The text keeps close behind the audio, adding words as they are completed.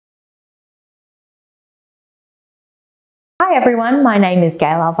Hi everyone, my name is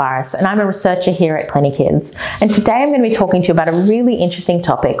Gail Alvares and I'm a researcher here at Telethon Kids, and today I'm going to be talking to you about a really interesting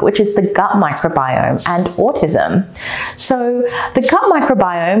topic, which is the gut microbiome and autism. So the gut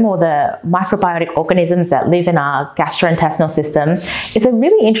microbiome, or the microbiotic organisms that live in our gastrointestinal system, is a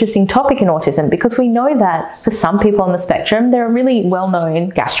really interesting topic in autism because we know that for some people on the spectrum there are really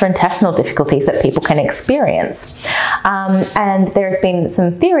well-known gastrointestinal difficulties that people can experience. And there's been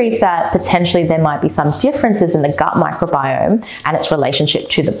some theories that potentially there might be some differences in the gut microbiome and its relationship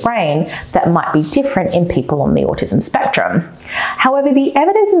to the brain that might be different in people on the autism spectrum. However, the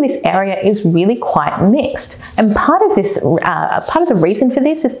evidence in this area is really quite mixed, and part of the reason for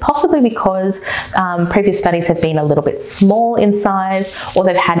this is possibly because previous studies have been a little bit small in size, or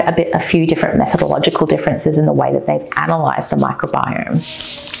they've had a few different methodological differences in the way that they've analysed the microbiome.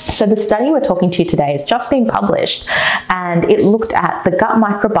 So the study we're talking to you today has just been published, and it looked at the gut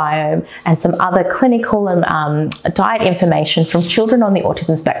microbiome and some other clinical and diet information from children on the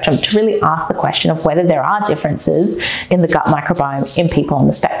autism spectrum to really ask the question of whether there are differences in the gut microbiome in people on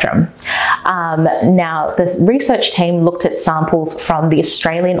the spectrum. Now, the research team looked at samples from the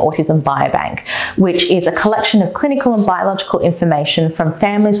Australian Autism Biobank, which is a collection of clinical and biological information from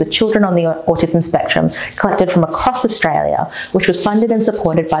families with children on the autism spectrum collected from across Australia, which was funded and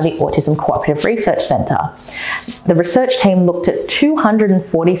supported by the Autism Cooperative Research Centre. The research team looked at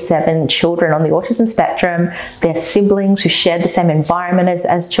 247 children on the autism spectrum, their siblings who shared the same environment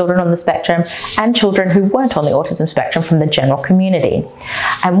as children on the spectrum, and children who weren't on the autism spectrum from the general community.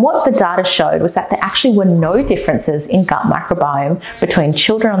 And what the data showed was that there actually were no differences in gut microbiome between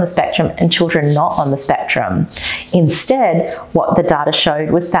children on the spectrum and children not on the spectrum. Instead, what the data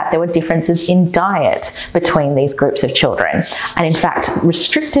showed was that there were differences in diet between these groups of children. And in fact,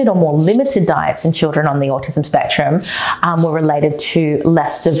 restricted or more limited diets in children on the autism spectrum were related to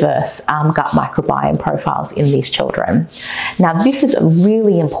less diverse gut microbiome profiles in these children. Now, this is a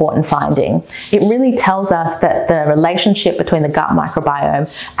really important finding. It really tells us that the relationship between the gut microbiome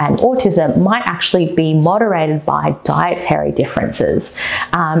and autism might actually be moderated by dietary differences,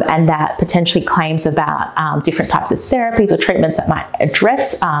 and that potentially claims about different types of therapies or treatments that might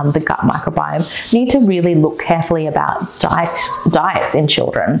address the gut microbiome need to really look carefully about diets in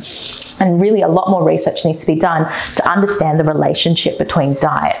children. And really a lot more research needs to be done to understand the relationship between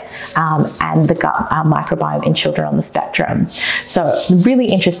diet and the gut microbiome in children on the spectrum. So really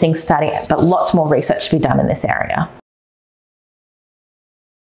interesting study, but lots more research to be done in this area.